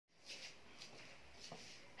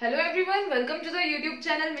Hello everyone, welcome to the YouTube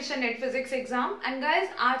channel mission net physics exam. And guys,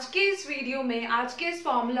 आज के इस video में, आज के इस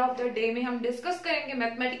फॉर्मूला ऑफ द डे में हम डिस्कस करेंगे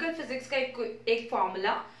मैथमेटिकल फिजिक्स का एक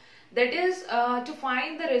formula that is to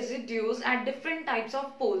find the residues at different types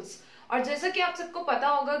of poles. और जैसा कि आप सबको पता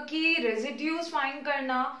होगा कि रेजिड्यूज फाइंड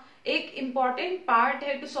करना एक इम्पॉर्टेंट पार्ट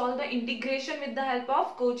है to solve the integration with the help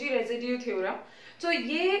of Kochi residue theorem. तो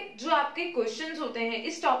ये जो आपके क्वेश्चंस होते हैं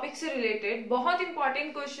इस टॉपिक से रिलेटेड बहुत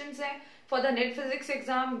इंपॉर्टेंट क्वेश्चंस हैं for the net physics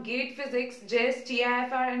exam, gate physics, JES,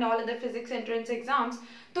 TIFR and all other physics entrance exams।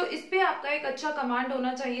 तो इस पे आपका एक अच्छा कमांड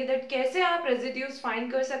होना चाहिए दैट कैसे आप रेजिड्यूज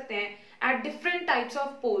फाइंड कर सकते हैं at different types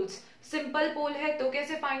of poles. Simple पोल है तो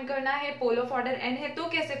कैसे फाइंड करना है, पोल ऑफ ऑर्डर n है तो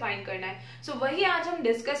कैसे फाइंड करना है। सो वही आज हम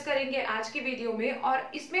डिस्कस करेंगे आज की वीडियो में,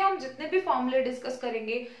 और इसमें हम जितने भी फॉर्मूले डिस्कस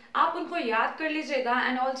करेंगे आप उनको याद कर लीजिएगा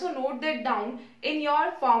and also note that down in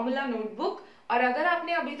your formula notebook. और अगर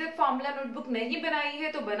आपने अभी तक फॉर्मूला नोटबुक नहीं बनाई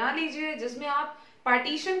है तो बना लीजिए, जिसमें आप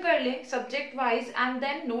पार्टीशन कर लें subject wise and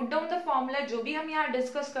then note down the formula जो भी हम यहाँ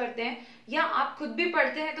डिस्कस करते हैं, या आप खुद भी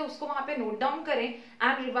पढ़ते हैं तो उसको वहां पे नोट डाउन करें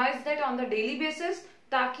and revise that on the daily basis,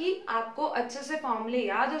 ताकि आपको अच्छे से फॉर्मूले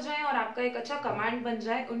याद हो जाएं और आपका एक अच्छा कमांड बन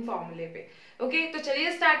जाए उन फॉर्मूले पे। ओके, तो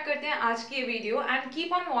चलिए स्टार्ट करते हैं आज की ये video and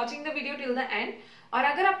keep on watching the video till the end. और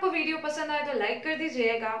अगर आपको वीडियो पसंद आए तो लाइक कर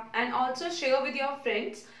दीजिएगा and also share with your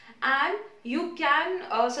friends and you can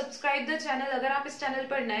subscribe the channel. अगर आप इस चैनल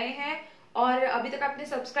पर नए हैं और अभी तक आपने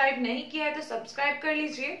सब्सक्राइब नहीं किया है तो सब्सक्राइब कर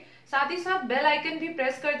लीजिए, साथ ही साथ बेल आइकन भी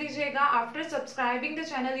प्रेस कर दीजिएगा। After subscribing the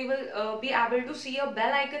channel you will be able to C a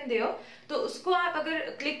bell icon there, तो उसको आप अगर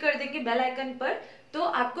क्लिक कर देंगे बेल आइकन पर तो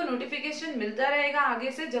आपको नोटिफिकेशन मिलता रहेगा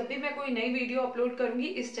आगे से जब भी मैं कोई नई वीडियो अपलोड करूंगी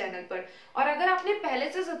इस चैनल पर। और अगर आपने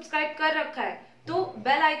पहले से सब्सक्राइब कर रखा है तो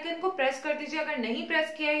बेल आइकन को प्रेस कर दीजिए, अगर नहीं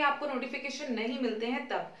प्रेस किया है आपको नोटिफिकेशन नहीं मिलते हैं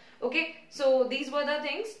तब। Okay, so these were the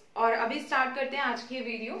things. और अभी स्टार्ट करते हैं आज की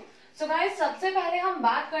वीडियो। सो गाइस, सबसे पहले हम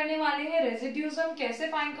बात करने वाले हैं रेजिड्यूज हम कैसे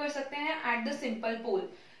फाइंड कर सकते हैं एट द सिंपल पोल।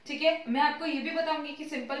 ठीक है, मैं आपको ये भी बताऊंगी कि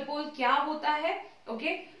सिंपल पोल क्या होता है।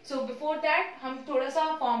 ओके, सो बिफोर दैट हम थोड़ा सा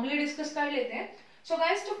फॉर्मूले डिस्कस कर लेते हैं। So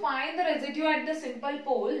guys, to find the residue at the simple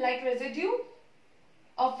pole, like residue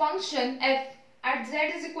of function f eight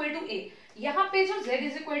z is equal to a। यहाँ पे जो z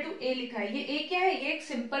is equal to a लिखा है, ये a क्या है, ये एक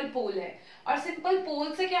सिंपल पोल है। और सिंपल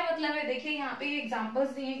पोल से क्या मतलब है, देखिए यहाँ पे ये एग्जांपल्स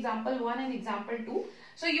दिए, example 1 and example 2।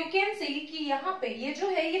 So you can see कि यहाँ पे ये जो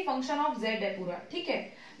है ये फंक्शन ऑफ z है पूरा। ठीक है,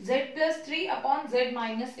 z+3 upon z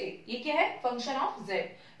minus a, ये क्या है, फंक्शन ऑफ z।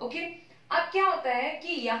 ओके, अब क्या होता है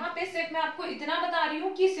कि यहाँ पे सिर्फ मैं आपको इतना बता रही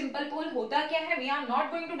हूँ कि सिंपल पोल होता क्या है। We are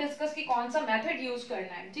not going to discuss कि कौन सा मेथड यूज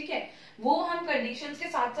करना है, ठीक है, वो हम कंडीशंस के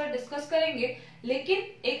साथ साथ डिस्कस करेंगे, लेकिन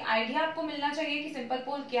एक आइडिया आपको मिलना चाहिए कि सिंपल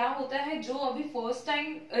पोल क्या होता है। जो अभी फर्स्ट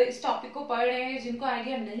टाइम इस टॉपिक को पढ़ रहे हैं, जिनको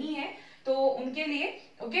आइडिया नहीं है, तो उनके लिए।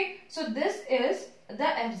 Okay, so this is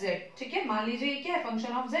the fz। ठीक है, मान लीजिए ये क्या है,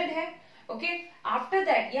 फंक्शन ऑफ z है। ओके, आफ्टर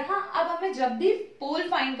दैट यहाँ अब हमें जब भी पोल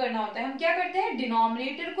फाइंड करना होता है हम क्या करते हैं,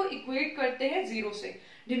 डिनोमिनेटर को इक्वेट करते हैं जीरो से,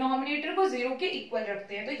 डिनोमिनेटर को जीरो के इक्वल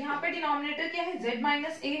रखते हैं। तो यहाँ पे डिनोमिनेटर क्या है, z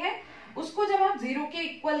माइनस a है, उसको जब आप जीरो के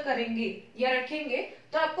इक्वल करेंगे या रखेंगे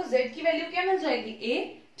तो आपको z की वैल्यू क्या मिल जाएगी,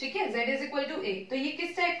 a। ठीक है, z is equal to a। तो ये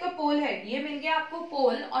किस टाइप का पोल है, ये मिल गया आपको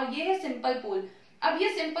पोल, और ये है सिंपल पोल। अब ये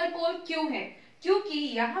सिंपल पोल क्यों है, क्योंकि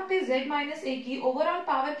यहाँ पे z माइनस a की ओवरऑल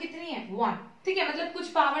पावर कितनी है, 1। ठीक है, मतलब कुछ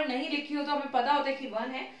पावर नहीं लिखी हो तो हमें पता होता है कि 1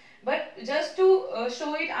 है, but just to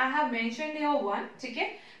show it I have mentioned here 1। ठीक है,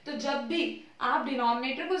 तो जब भी आप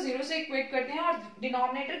डिनोमिनेटर को जीरो से इक्वेट करते हैं और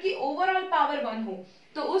डिनोमिनेटर की ओवरऑल पावर 1 हो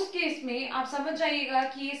तो उस केस में आप समझ जाइएगा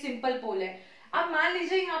कि ये सिंपल पोल है। अब मान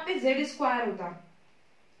लीजिए यहाँ पे z स्क्वायर होता,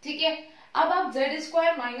 ठीक है, अब आप z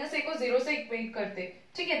स्क्वायर माइनस a को जीरो से इक्वेट करते,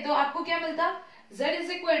 ठीक है, तो आपको क्या मिलता, z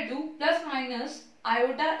is equal two plus minus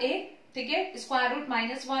iota a। ठीक है, स्क्वायर रूट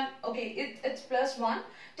 -1, ओके, इट्स +1,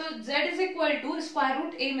 तो z is equal to square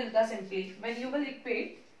root a मिलता simply. When you will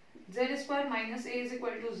equate z square minus a is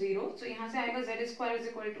equal to 0, तो यहाँ से आएगा z square is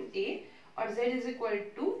equal to a और z is equal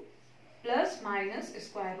two plus minus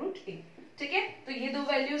square root a। ठीक है, तो ये दो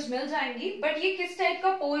वैल्यूज मिल जाएंगी। बट ये किस टाइप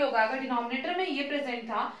का पोल होगा, अगर डिनोमिनेटर में ये प्रेजेंट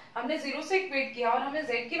था, हमने जीरो से इक्वेट किया और हमें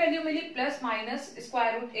z की value milli plus minus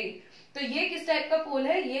square root a, तो ये किस टाइप का पोल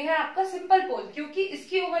है, ये है आपका सिंपल पोल, क्योंकि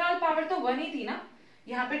इसकी ओवरऑल पावर तो 1 ही थी ना।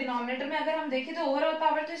 यहाँ पे डिनोमिनेटर में अगर हम देखें तो ओवरऑल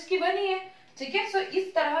पावर तो इसकी 1 ही है। ठीक है, सो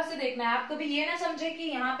इस तरह से देखना है, आप कभी ये ना समझे कि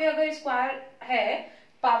यहाँ पे अगर स्क्वायर है,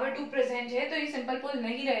 पावर 2 प्रेजेंट है, तो ये सिंपल पोल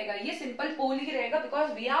नहीं रहेगा, ये सिंपल पोल ही रहेगा,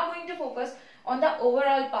 because we are going to focus on the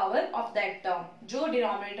overall power of that term जो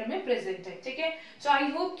डिनोमिनेटर में प्रेजेंट है। ठीक है, सो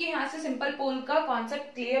आई होप कि यहाँ से सिंपल पोल का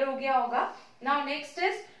कॉन्सेप्ट क्लियर हो गया होगा। Now next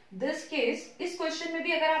is this case. इस क्वेश्चन में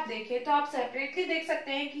भी अगर आप देखें तो आप सेपरेटली देख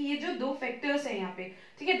सकते हैं कि ये जो दो फैक्टर्स है यहाँ पे,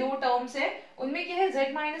 ठीक है, दो टर्म्स है, उनमें क्या है,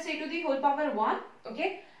 z minus a to the whole power 1। Okay,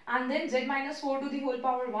 and then z minus 4 to the whole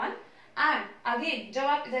power 1 and again जब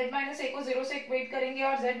आप z माइनस ए को 0 से इक्वेट करेंगे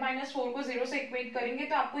और z माइनस 4 को 0 से इक्वेट करेंगे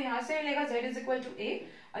तो आपको यहाँ से मिलेगा z is equal to a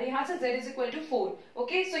और यहाँ से z is equal to 4.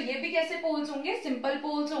 Okay, सो ये भी कैसे पोल्स होंगे, सिंपल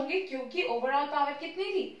पोल्स होंगे क्योंकि ओवरऑल पावर कितनी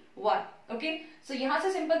थी 1. ओके, सो यहाँ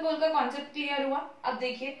से सिंपल पोल का कॉन्सेप्ट क्लियर हुआ. अब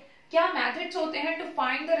देखिए क्या मेथड्स होते हैं to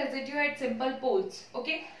find the residue eight simple poles.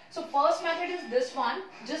 Okay, so first method is this one,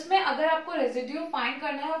 जिसमें अगर आपको रेजिड्यू फाइंड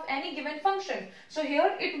करना है of any given function. So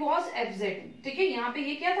here it was fz. ठीक है, यहाँ पे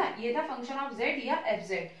ये क्या था, ये था फंक्शन ऑफ z या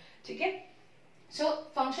fz. ठीक है, so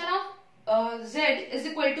function of z is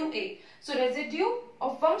equal to a. So residue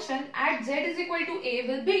of function at z is equal to a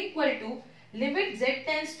will be equal to limit z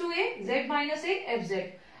tends to a z minus a fz.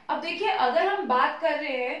 अब देखिए अगर हम बात कर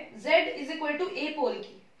रहे हैं z is equal to a पोल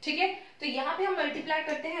की, ठीक है, तो यहाँ पे हम मल्टीप्लाई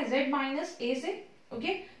करते हैं z माइनस a से.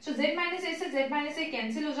 Okay, so z minus a से z माइनस a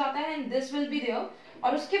कैंसिल हो जाता है and this will be there.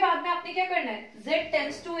 और उसके बाद में आपने क्या करना है, z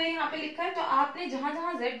टेंस टू a यहाँ पे लिखा है, तो आपने जहां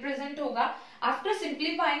जहां z प्रेजेंट होगा आफ्टर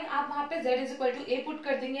सिंप्लीफाइंग आप वहां पे z is equal to a put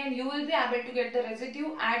कर देंगे and you will be able to get the residue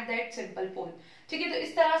at that simple पोल. ठीक है, तो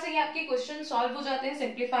इस तरह से ये आपके क्वेश्चन सॉल्व हो जाते हैं,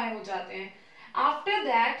 सिंप्लीफाई हो जाते हैं. आफ्टर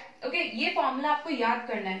दैट ओके, ये फॉर्मूला आपको याद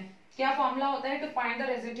करना है. क्या फॉर्मूला होता है to find the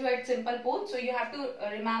residue eight simple pole. So you have to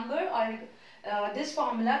remember और this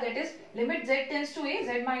formula that is limit z tense to a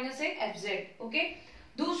z minus a fz. Okay,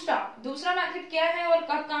 दूसरा मेथड क्या है और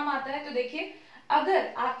कब काम आता है, तो देखिए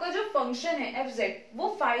अगर आपका जो फंक्शन है fz वो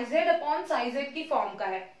phi z upon psi z की फॉर्म का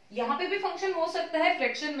है, यहाँ पे भी फंक्शन हो सकता है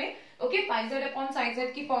फ्रैक्शन में. Okay, phi z upon psi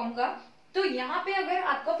z की फॉर्म का, तो यहाँ पे अगर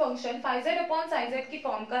आपका function phi z upon psi z की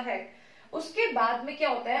फॉर्म का है, उसके बाद में क्या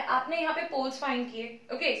होता है, आपने यहाँ पे पोल्स फाइंड किए.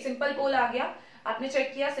 ओके, सिंपल पोल आ गया, आपने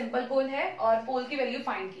चेक किया सिंपल पोल है और पोल की वैल्यू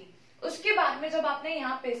फाइंड की. उसके बाद में जब आपने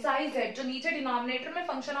यहाँ पे साई z जो नीचे डिनोमिनेटर में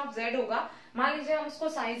फंक्शन ऑफ z होगा, मान लीजिए हम उसको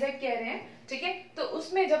साई z कह रहे हैं, ठीक है, तो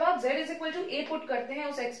उसमें जब आप z is equal to a put करते हैं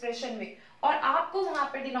उस एक्सप्रेशन में और आपको वहां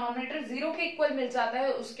पे डिनोमिनेटर 0 के इक्वल मिल जाता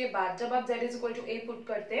है, उसके बाद जब आप z is equal to a put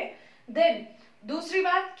करते हैं, देन दूसरी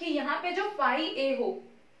बात कि यहाँ पे जो फाई a हो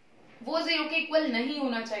वो 0 के इक्वल नहीं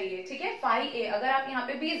होना चाहिए. ठीक है, फाई a अगर आप यहाँ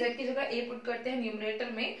पे भी z की जगह a पुट करते हैं न्यूमरेटर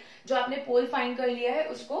में, जो आपने पोल फाइंड कर लिया है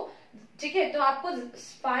उसको, ठीक है, तो आपको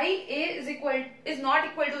phi a is not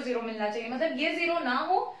equal to 0 मिलना चाहिए. मतलब ये 0 ना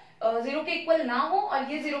हो, 0 के इक्वल ना हो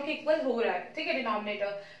और ये 0 के इक्वल हो रहा है. ठीक है,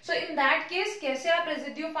 denominator. So in that case कैसे आप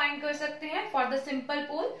रेजिड्यू फाइंड कर सकते हैं फॉर द सिंपल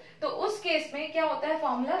पोल, तो उस केस में क्या होता है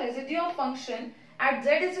formula, residue of function at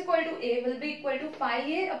z is equal to a will be equal to phi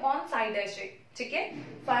a upon psi dash a. ठीक है,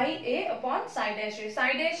 phi a upon psi dash a.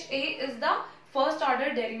 psi dash a is the first order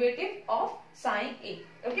derivative of sine a.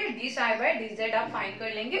 Okay, D Sai bye D Z आप find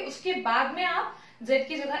कर लेंगे, उसके बाद में आप z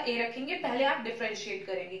की जगह a रखेंगे, पहले आप डिफरेंशिएट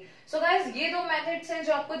करेंगे. सो गाइस ये दो मेथड्स हैं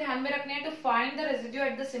जो आपको ध्यान में रखने हैं to find the residue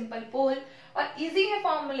at the simple पोल. और इजी है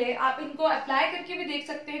फॉर्मूले, आप इनको अप्लाई करके भी देख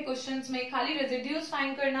सकते हैं क्वेश्चंस में. खाली रेजिड्यूज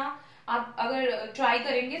फाइंड करना आप अगर ट्राई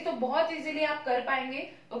करेंगे तो बहुत इजीली आप कर पाएंगे.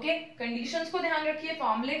 ओके, कंडीशंस को ध्यान रखिए,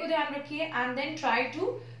 फॉर्मूले को ध्यान रखिए and then try to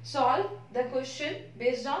solve the question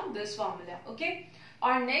based on this formula. Okay,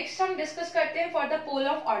 और नेक्स्ट हम डिस्कस करते हैं for the pole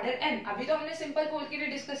of order n. अभी तो हमने सिंपल पोल के लिए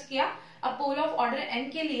डिस्कस किया, अब पोल ऑफ ऑर्डर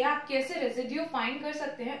n के लिए आप कैसे रेजिड्यू फाइंड कर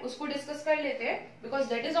सकते हैं उसको डिस्कस कर लेते हैं, because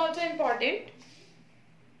that is also important.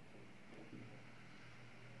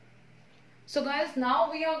 So guys, now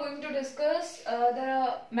we are going to discuss the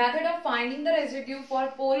method of finding the residue for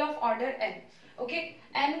pole of order n. Okay,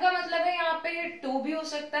 n का मतलब है यहाँ पे 2 भी हो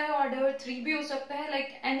सकता है ऑर्डर, 3 भी हो सकता है,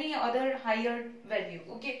 like any other higher value.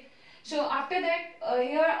 Okay, so after that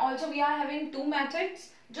here also we are having 2 methods.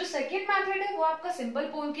 जो सेकेंड मेथड है वो आपका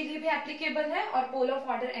सिंपल पोल के लिए भी एप्लीकेबल है और पोल ऑफ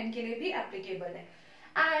ऑर्डर n के लिए भी एप्लीकेबल है.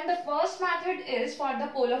 And the first method is for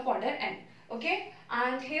the pole of order n. Okay,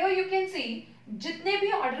 and here you can see जितने भी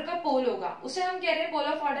ऑर्डर का पोल होगा उसे हम कह रहे हैं पोल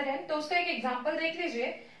ऑफ ऑर्डर n. तो उसका एक एग्जांपल देख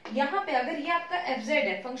लीजिए. यहाँ पे अगर ये आपका fz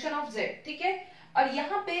है, फंक्शन ऑफ z, ठीक है, और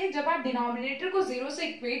यहाँ पे जब आप डिनोमिनेटर को 0 से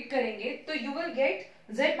इक्वेट करेंगे तो you will get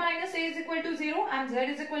z minus a is equal to 0 and z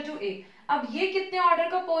is equal to a. अब ये कितने ऑर्डर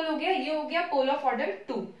का पोल हो गया, ये हो गया पोल ऑफ ऑर्डर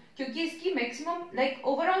 2, क्योंकि इसकी मैक्सिमम लाइक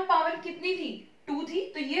ओवरऑल पावर कितनी थी, 2 थी,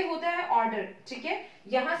 तो ये होता है ऑर्डर. ठीक है,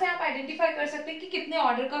 यहाँ से आप आइडेंटिफाई कर सकते हैं कि कितने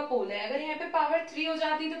ऑर्डर का पोल है. अगर यहाँ पे पावर 3 हो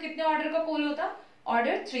जाती तो कितने ऑर्डर का पोल होता,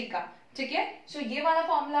 ऑर्डर 3 का. ठीक है, सो ये वाला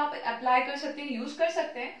फॉर्मूला आप अप्लाई कर सकते हैं, यूज कर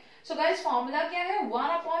सकते हैं. सो गाइस फॉर्मूला क्या है, 1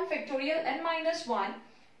 upon factorial n minus 1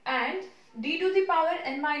 and d to the power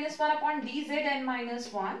n minus 1 upon dz n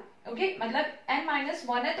minus 1. Okay, मतलब n माइनस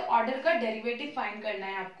 1 है तो ऑर्डर का डेरिवेटिव फाइंड करना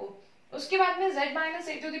है आपको. उसके बाद में z minus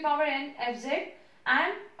a to the power n fz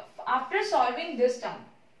and after solving this term,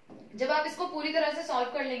 जब आप इसको पूरी तरह से सॉल्व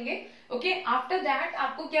कर लेंगे, ओके, आफ्टर दैट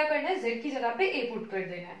आपको क्या करना है, z की जगह पे a पुट कर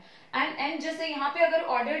देना है एंड n जैसे यहाँ पे अगर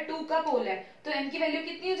ऑर्डर 2 का पोल है तो n की वैल्यू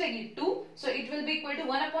कितनी हो जाएगी 2, so it will be equal to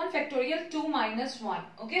 1 upon factorial 2 minus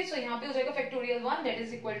 1. Okay, सो यहाँ पे हो जाएगा factorial 1 that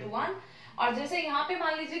is equal to 1. और जैसे यहाँ पे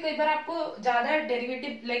मान लीजिए कई बार आपको ज्यादा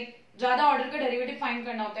डेरिवेटिव ज्यादा ऑर्डर का डेरिवेटिव फाइंड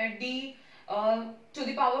करना होता है, d to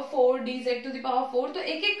the power 4 dz to the power 4, तो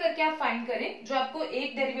एक एक करके आप फाइंड करें. जो आपको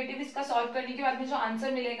एक डेरिवेटिव इसका सॉल्व करने के बाद में जो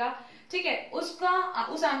आंसर मिलेगा, ठीक है,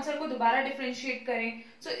 उस आंसर को दोबारा डिफरेंशिएट करें.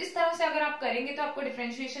 सो इस तरह से अगर आप करेंगे तो आपको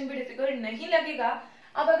डिफरेंशिएशन भी डिफिकल्ट नहीं लगेगा.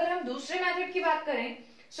 अब अगर हम दूसरे मेथड की बात करें,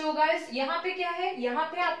 सो गाइस यहाँ पे क्या है, यहाँ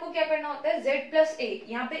पे आपको क्या करना होता है z प्लस a.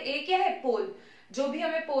 यहाँ पे a क्या है, पोल. जो भी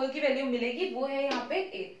हमें पोल की वैल्यू मिलेगी वो है यहाँ पे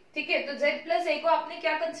a. ठीक है, तो z प्लस a को आपने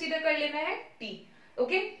क्या कंसीडर कर लेना है, t.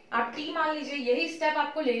 ओके, आप t मान लीजिए. यही स्टेप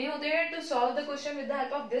आपको लेने होते हैं to solve the question with the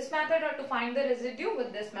help of this method और to find the residue with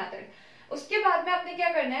this method. उसके बाद में आपने क्या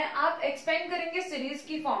करना है, आप एक्सपेंड करेंगे सीरीज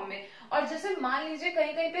की फॉर्म में. और जैसे मान लीजिए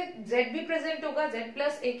कहीं कहीं पे z भी प्रेजेंट होगा, z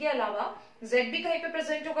प्लस a के अलावा z भी कहीं पे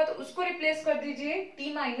प्रेजेंट होगा, तो उसको रिप्लेस कर दीजिए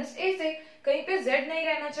t माइनस a से. कहीं पे z नहीं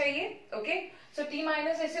रहना चाहिए. Okay, so t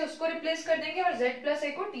minus a से उसको रिप्लेस कर देंगे और z प्लस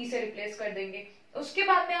a को t से रिप्लेस कर देंगे. उसके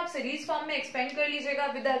बाद में आप सीरीज फॉर्म में एक्सपेंड कर लीजिएगा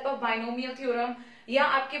with the help of binomial theorem, या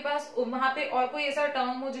आपके पास वहां पे और कोई ऐसा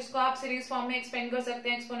टर्म हो जिसको आप सीरीज फॉर्म में एक्सपेंड कर सकते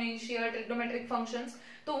हैं, एक्सपोनेंशियल, ट्रिग्नोमेट्रिक फंक्शंस,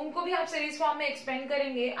 तो उनको भी आप सीरीज फॉर्म में एक्सपेंड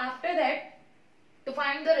करेंगे. After that to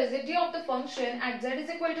find the residue of the function at z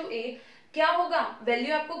is equal to a, क्या होगा,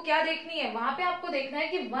 वैल्यू आपको क्या देखनी है, वहां पे आपको देखना है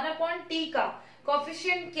कि 1 अपॉन t का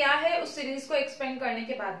कोफिशिएंट क्या है. उस सीरीज को एक्सपेंड करने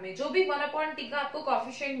के बाद में जो भी 1 अपॉन t का आपको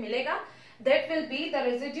कोफिशिएंट मिलेगा, that will be the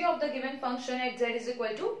residue of the given function at z is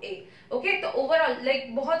equal to a. Okay, तो ओवरऑल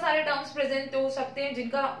बहुत सारे टर्म्स प्रेजेंट हो सकते हैं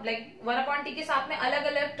जिनका 1 अपॉन t के साथ में अलग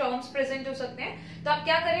अलग टर्म्स प्रेजेंट हो सकते हैं. तो आप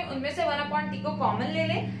क्या करें, उनमें से 1 अपॉन t को कॉमन ले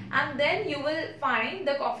लें and then you will find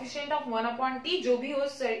the coefficient of 1 upon t जो भी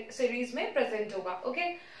उस सीरीज में प्रेजेंट होगा.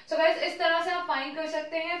 ओके, सो गाइस इस तरह से आप फाइंड कर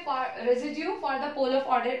सकते हैं for residue for the pole of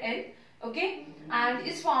order n. Okay, and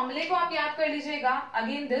इस फॉर्मूले को आप याद कर लीजिएगा.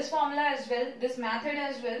 Again this formula as well, this method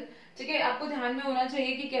as well. ठीक है, आपको ध्यान में होना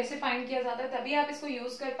चाहिए कि कैसे फाइंड किया जाता है, तभी आप इसको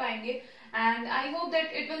यूज कर पाएंगे. And I hope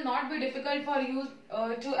that it will not be difficult for you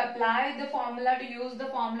to apply the formula, to use the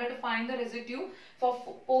formula to find the residue for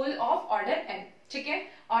pole of order n. ठीक है,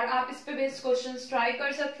 और आप इस पे बेस्ड क्वेश्चंस ट्राई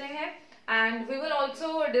कर सकते हैं. And we will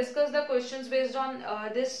also discuss the questions based on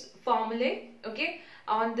this फॉर्मूले, ओके,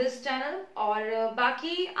 ऑन दिस चैनल. और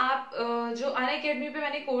बाकी आप जो अनअकैडमी पे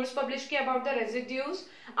मैंने कोर्स पब्लिश किया अबाउट द रेजिड्यूज,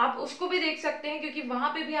 आप उसको भी देख सकते हैं, क्योंकि वहां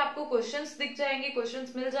पे भी आपको क्वेश्चंस दिख जाएंगे,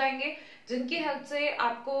 क्वेश्चंस मिल जाएंगे जिनकी हेल्प से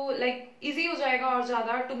आपको इजी हो जाएगा और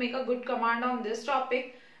ज्यादा to make a good command on this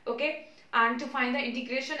topic. Okay, and to find the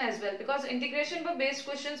integration as well, because integration पर बेस्ड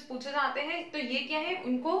क्वेश्चंस पूछे जाते हैं. तो ये क्या है,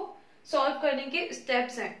 उनको सॉल्व करने के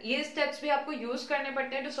स्टेप्स हैं. ये स्टेप्स भी आपको यूज करने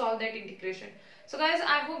पड़ते हैं to solve that integration. So guys,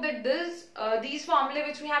 I hope that these formulae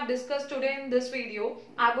which we have discussed today in this video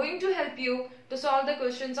are going to help you to solve the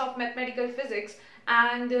questions of mathematical physics,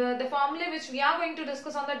 and the formulae which we are going to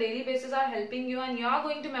discuss on the daily basis are helping you, and you are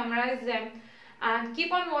going to memorize them. And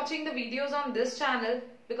keep on watching the videos on this channel,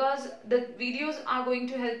 because the videos are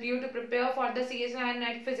going to help you to prepare for the CSI and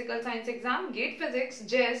NET Physical Science exam, GATE Physics,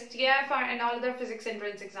 JES, TIFR and all other physics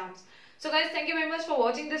entrance exams. So guys, thank you very much for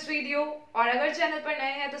watching this video. और अगर channel पर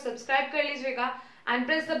नए हैं तो subscribe कर लीजिएगा and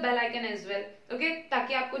press the bell icon as well. Okay,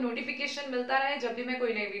 ताकि आपको नोटिफिकेशन मिलता रहे जब भी मैं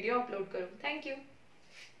कोई नई वीडियो अपलोड करूँ. Thank you.